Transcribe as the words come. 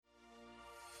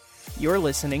You're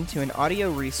listening to an audio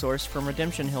resource from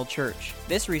Redemption Hill Church.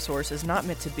 This resource is not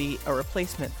meant to be a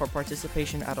replacement for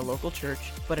participation at a local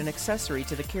church, but an accessory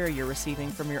to the care you're receiving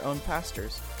from your own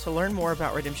pastors. To learn more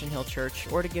about Redemption Hill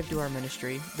Church or to give to our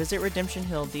ministry, visit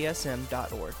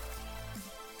redemptionhilldsm.org.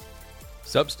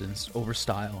 Substance over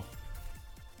style.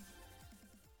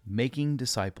 Making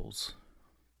disciples.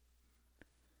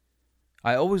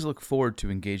 I always look forward to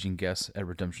engaging guests at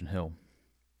Redemption Hill.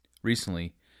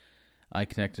 Recently, I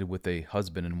connected with a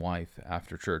husband and wife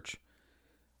after church.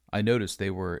 I noticed they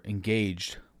were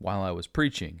engaged while I was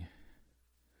preaching.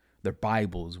 Their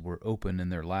Bibles were open in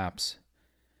their laps,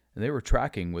 and they were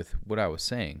tracking with what I was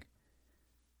saying.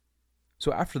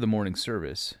 So after the morning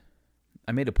service,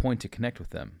 I made a point to connect with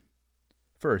them.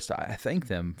 First, I thanked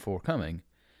them for coming,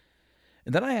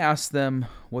 and then I asked them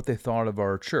what they thought of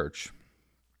our church.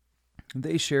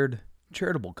 They shared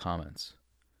charitable comments.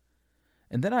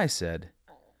 And then I said,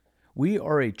 "We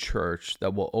are a church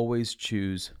that will always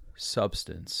choose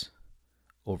substance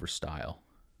over style."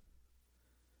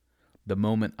 The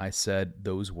moment I said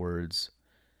those words,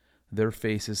 their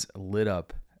faces lit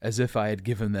up as if I had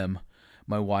given them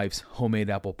my wife's homemade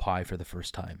apple pie for the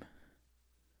first time.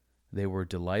 They were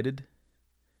delighted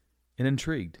and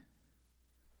intrigued.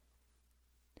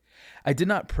 I did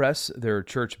not press their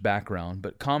church background,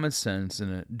 but common sense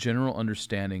and a general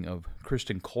understanding of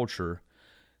Christian culture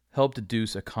helped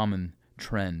deduce a common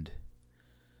trend.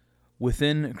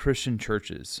 Within Christian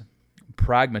churches,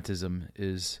 pragmatism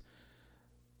is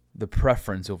the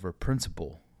preference over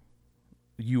principle.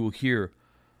 You will hear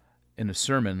in a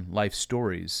sermon life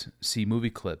stories, see movie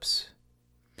clips,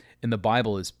 and the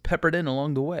Bible is peppered in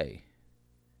along the way.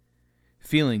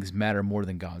 Feelings matter more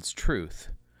than God's truth.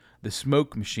 The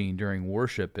smoke machine during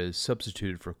worship is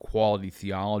substituted for quality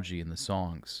theology in the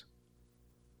songs.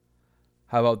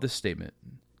 How about this statement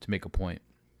to make a point?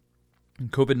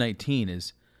 COVID-19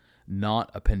 is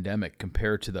not a pandemic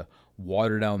compared to the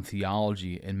watered-down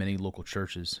theology in many local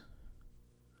churches.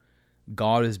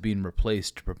 God is being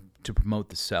replaced to promote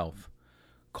the self,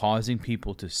 causing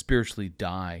people to spiritually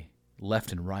die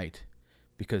left and right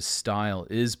because style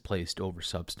is placed over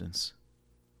substance.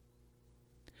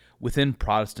 Within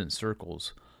Protestant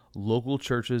circles, local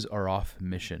churches are off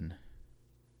mission.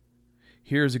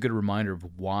 Here's a good reminder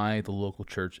of why the local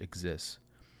church exists.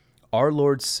 Our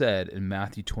Lord said in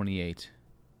Matthew 28,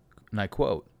 and I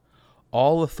quote,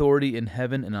 "All authority in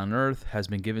heaven and on earth has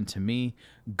been given to me.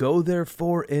 Go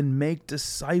therefore and make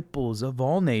disciples of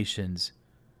all nations,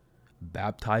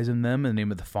 baptizing them in the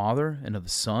name of the Father and of the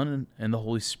Son and the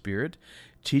Holy Spirit,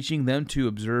 teaching them to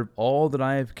observe all that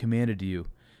I have commanded you.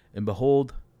 And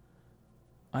behold,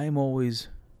 I am always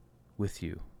with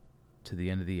you to the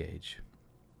end of the age."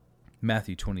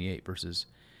 Matthew 28, verses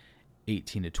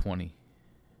 18 to 20.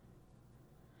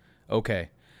 Okay,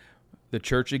 the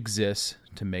church exists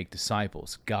to make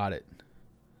disciples. Got it.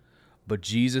 But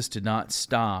Jesus did not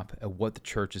stop at what the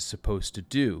church is supposed to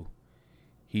do.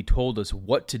 He told us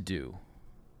what to do.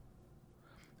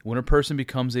 When a person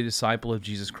becomes a disciple of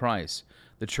Jesus Christ,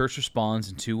 the church responds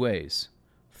in two ways.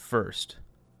 First,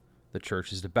 the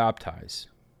church is to baptize.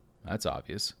 That's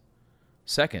obvious.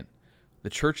 Second, the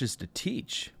church is to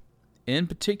teach. In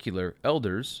particular,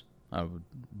 elders. I would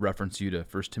reference you to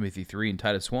 1 Timothy 3 and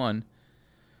Titus 1.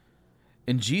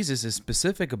 And Jesus is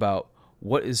specific about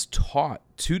what is taught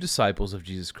to disciples of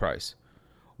Jesus Christ.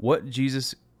 What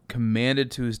Jesus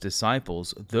commanded to his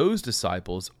disciples, those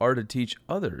disciples are to teach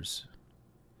others.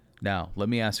 Now, let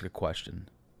me ask a question.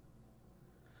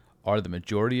 Are the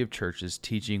majority of churches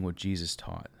teaching what Jesus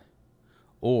taught?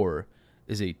 Or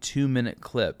is a 2-minute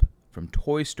clip from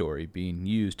Toy Story being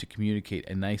used to communicate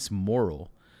a nice moral,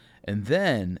 and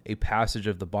then a passage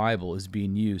of the Bible is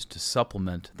being used to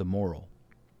supplement the moral?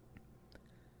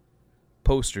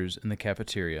 Posters in the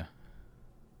cafeteria.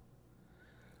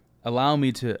 Allow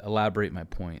me to elaborate my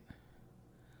point.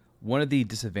 One of the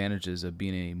disadvantages of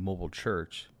being a mobile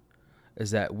church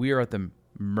is that we are at the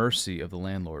mercy of the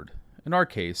landlord. In our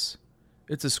case,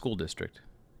 it's a school district.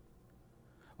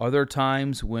 Are there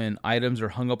times when items are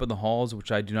hung up in the halls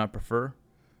which I do not prefer?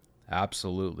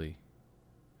 Absolutely.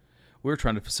 We're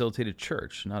trying to facilitate a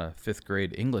church, not a 5th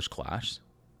grade English class.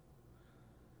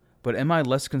 But am I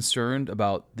less concerned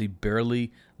about the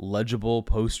barely legible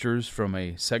posters from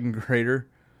a 2nd grader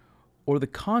or the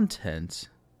content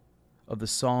of the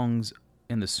songs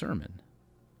in the sermon?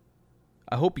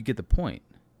 I hope you get the point.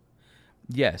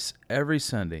 Yes, every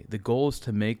Sunday, the goal is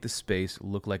to make the space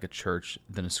look like a church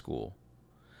than a school.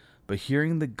 But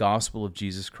hearing the gospel of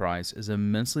Jesus Christ is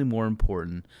immensely more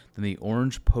important than the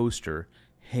orange poster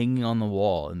hanging on the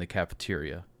wall in the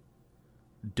cafeteria.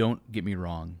 Don't get me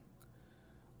wrong.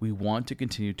 We want to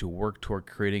continue to work toward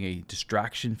creating a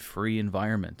distraction-free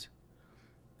environment.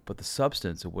 But the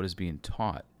substance of what is being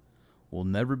taught will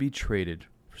never be traded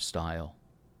for style.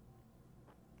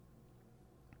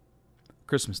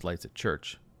 Christmas lights at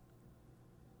church.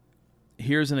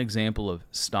 Here's an example of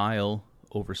style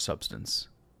over substance.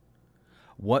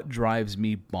 What drives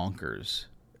me bonkers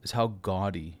is how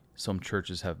gaudy some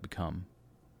churches have become.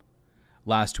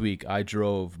 Last week, I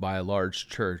drove by a large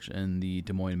church in the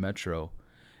Des Moines metro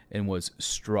and was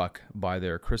struck by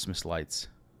their Christmas lights.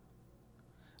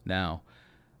 Now,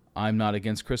 I'm not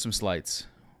against Christmas lights.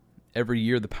 Every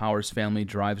year, the Powers family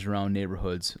drives around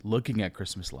neighborhoods looking at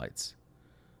Christmas lights.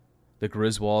 The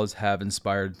Griswolds have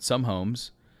inspired some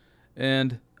homes,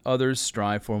 and others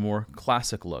strive for a more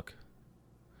classic look.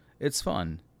 It's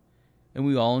fun, and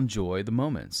we all enjoy the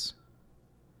moments.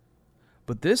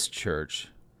 But this church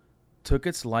took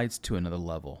its lights to another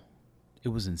level. It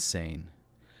was insane.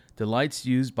 The lights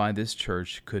used by this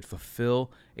church could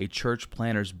fulfill a church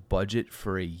planner's budget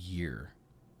for a year.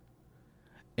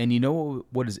 And you know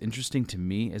what is interesting to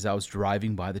me as I was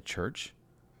driving by the church?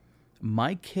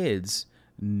 My kids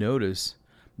noticed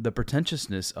the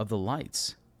pretentiousness of the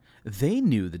lights. They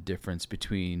knew the difference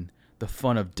between the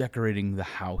fun of decorating the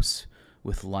house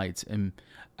with lights and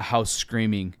a house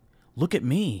screaming, "Look at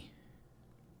me!"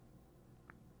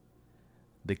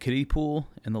 The kiddie pool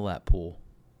and the lap pool.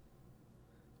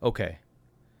 Okay,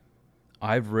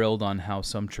 I've railed on how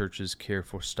some churches care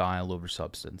for style over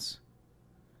substance.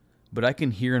 But I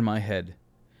can hear in my head,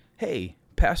 "Hey,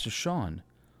 Pastor Sean,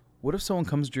 what if someone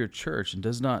comes to your church and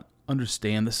does not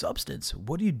understand the substance?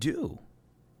 What do you do?"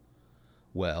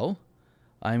 Well,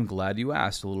 I'm glad you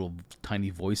asked, a little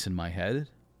tiny voice in my head.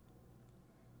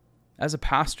 As a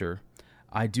pastor,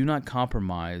 I do not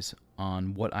compromise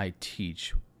on what I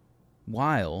teach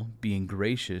while being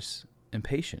gracious and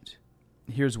patient.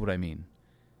 Here's what I mean.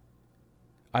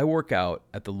 I work out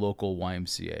at the local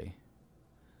YMCA.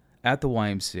 At the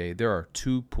YMCA, there are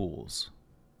 2 pools.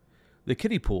 The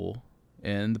kiddie pool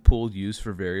and the pool used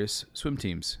for various swim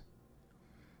teams.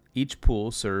 Each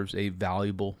pool serves a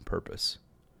valuable purpose.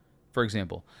 For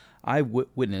example, I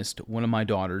witnessed one of my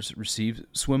daughters receive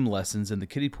swim lessons in the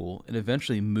kiddie pool and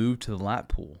eventually move to the lap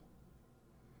pool.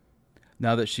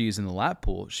 Now that she is in the lap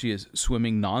pool, she is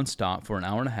swimming nonstop for an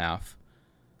hour and a half,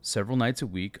 several nights a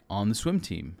week on the swim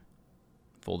team.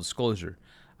 Full disclosure,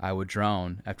 I would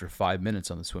drown after 5 minutes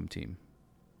on the swim team.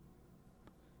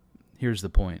 Here's the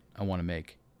point I want to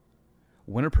make.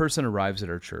 When a person arrives at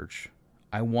our church,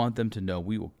 I want them to know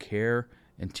we will care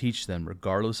and teach them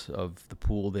regardless of the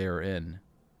pool they are in.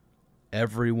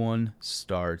 Everyone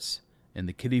starts in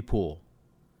the kiddie pool.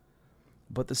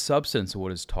 But the substance of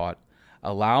what is taught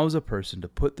allows a person to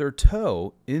put their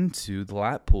toe into the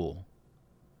lap pool.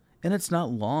 And it's not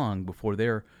long before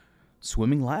they're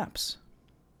swimming laps.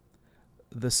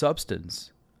 The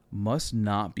substance must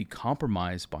not be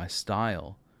compromised by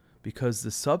style, because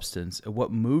the substance of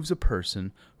what moves a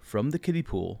person from the kiddie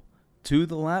pool to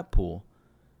the lap pool,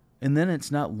 and then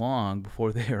it's not long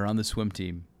before they are on the swim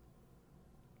team.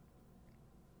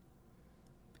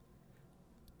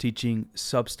 Teaching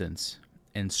substance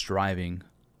and striving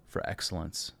for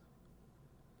excellence.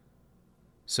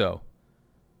 So,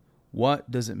 what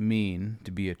does it mean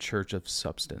to be a church of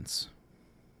substance?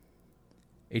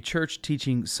 A church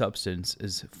teaching substance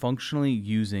is functionally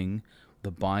using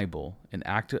the Bible and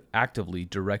actively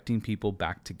directing people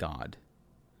back to God.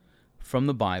 From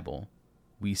the Bible,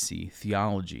 we see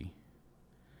theology.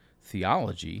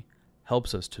 Theology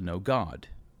helps us to know God.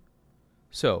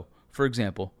 So, for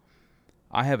example,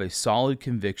 I have a solid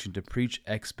conviction to preach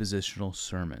expositional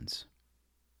sermons.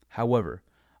 However,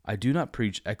 I do not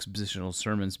preach expositional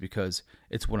sermons because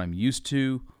it's what I'm used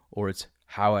to or it's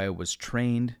how I was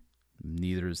trained.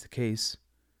 Neither is the case.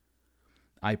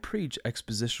 I preach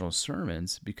expositional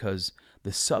sermons because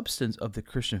the substance of the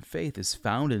Christian faith is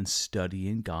found in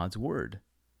studying God's Word.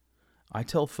 I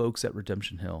tell folks at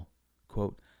Redemption Hill,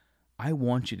 quote, "I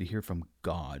want you to hear from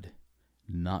God,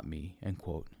 not me," end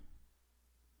quote.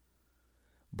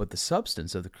 But the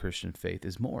substance of the Christian faith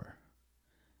is more.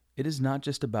 It is not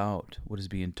just about what is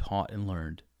being taught and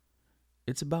learned.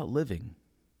 It's about living.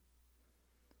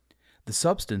 The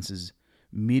substance is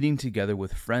meeting together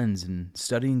with friends and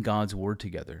studying God's Word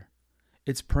together.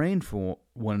 It's praying for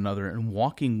one another and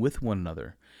walking with one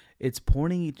another. It's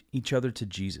pointing each other to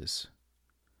Jesus.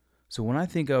 So when I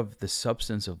think of the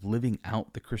substance of living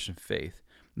out the Christian faith,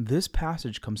 this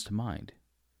passage comes to mind.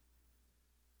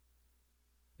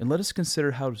 And let us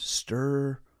consider how to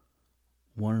stir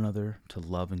one another to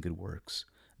love and good works,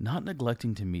 not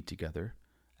neglecting to meet together,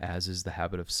 as is the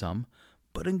habit of some,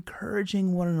 but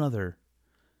encouraging one another,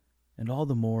 and all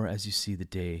the more as you see the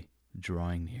day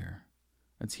drawing near.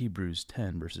 That's Hebrews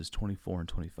 10, verses 24 and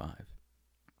 25.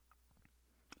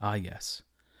 Ah, yes.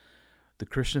 The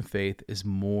Christian faith is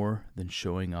more than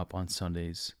showing up on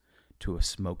Sundays to a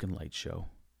smoke and light show.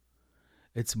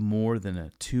 It's more than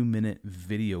a 2-minute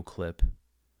video clip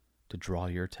to draw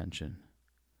your attention.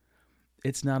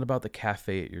 It's not about the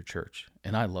cafe at your church,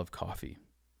 and I love coffee.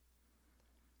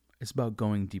 It's about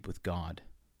going deep with God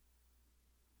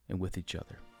and with each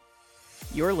other.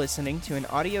 You're listening to an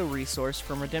audio resource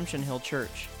from Redemption Hill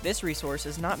Church. This resource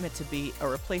is not meant to be a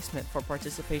replacement for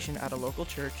participation at a local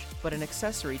church, but an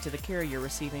accessory to the care you're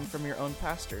receiving from your own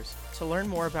pastors. To learn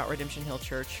more about Redemption Hill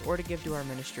Church or to give to our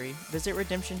ministry, visit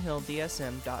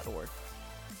redemptionhilldsm.org.